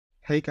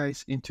Hey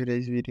guys, in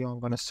today's video, I'm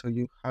gonna show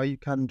you how you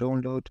can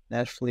download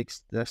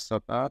Netflix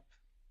desktop app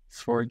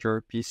for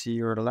your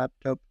PC or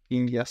laptop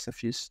in just a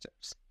few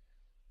steps.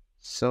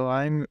 So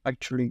I'm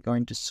actually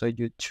going to show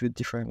you two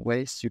different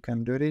ways you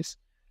can do this,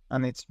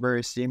 and it's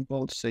very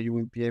simple, so you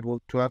will be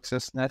able to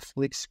access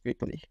Netflix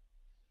quickly.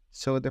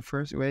 So the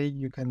first way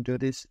you can do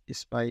this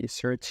is by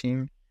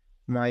searching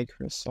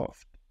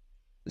Microsoft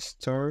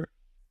Store,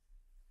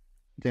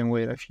 then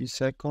wait a few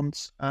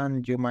seconds,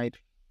 and you might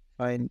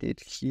find it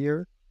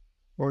here.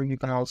 Or you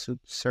can also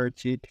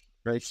search it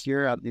right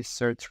here at this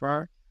search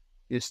bar.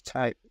 Just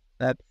type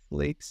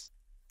Netflix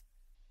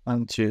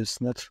and choose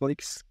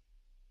Netflix.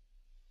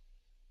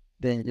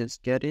 Then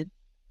just get it.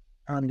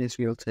 And this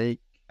will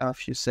take a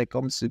few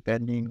seconds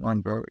depending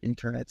on your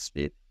internet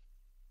speed.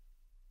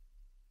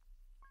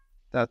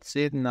 That's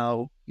it.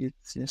 Now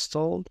it's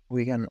installed.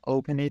 We can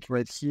open it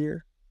right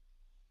here.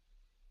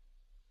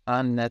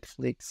 And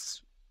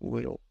Netflix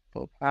will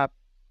pop up.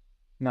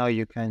 Now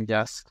you can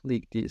just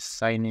click this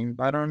sign in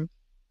button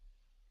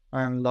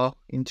and log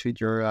into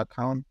your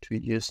account to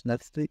use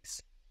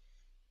Netflix.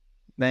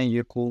 Then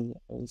you could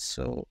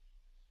also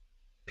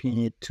pin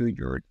it to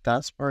your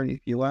taskbar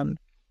if you want,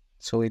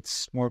 so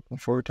it's more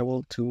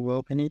comfortable to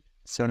open it.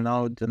 So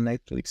now the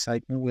Netflix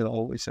icon will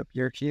always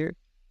appear here,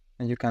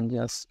 and you can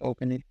just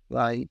open it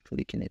by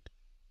clicking it.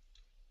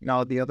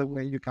 Now the other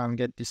way you can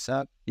get this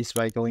app is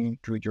by going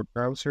through your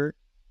browser,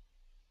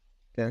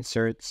 then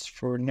search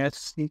for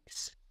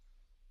Netflix,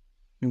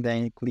 and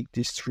then click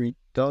these three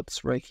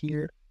dots right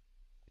here.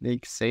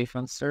 Click Save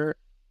and Start,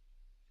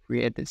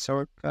 create the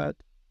shortcut,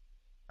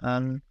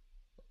 and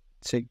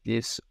check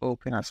this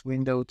Open as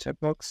Window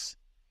checkbox.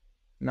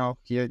 Now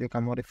here you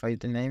can modify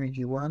the name if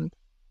you want.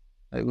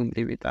 I will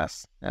leave it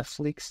as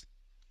Netflix,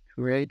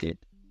 create it,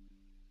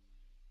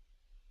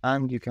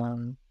 and you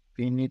can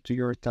pin it to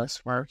your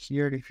taskbar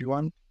here if you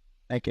want.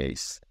 In my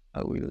case,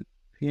 I will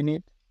pin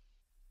it.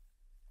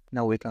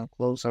 Now we can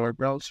close our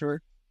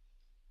browser,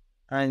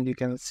 and you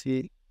can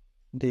see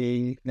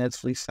the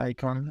Netflix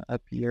icon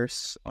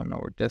appears on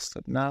our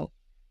desktop now,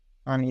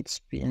 and it's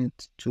pinned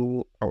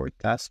to our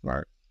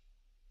taskbar.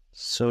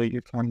 So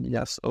you can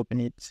just open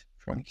it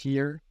from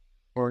here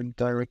or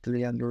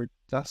directly under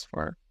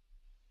taskbar,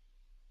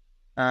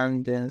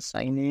 and then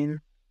sign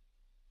in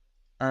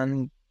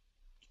and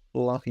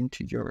log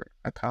into your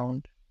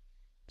account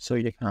so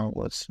you can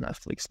watch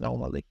Netflix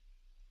normally.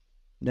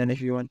 Then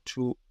if you want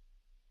to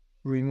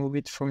remove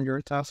it from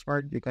your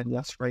taskbar, you can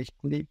just right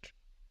click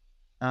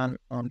and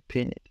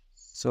unpin it.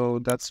 So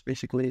that's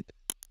basically it.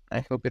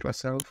 I hope it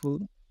was helpful.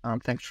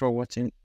 Thanks for watching.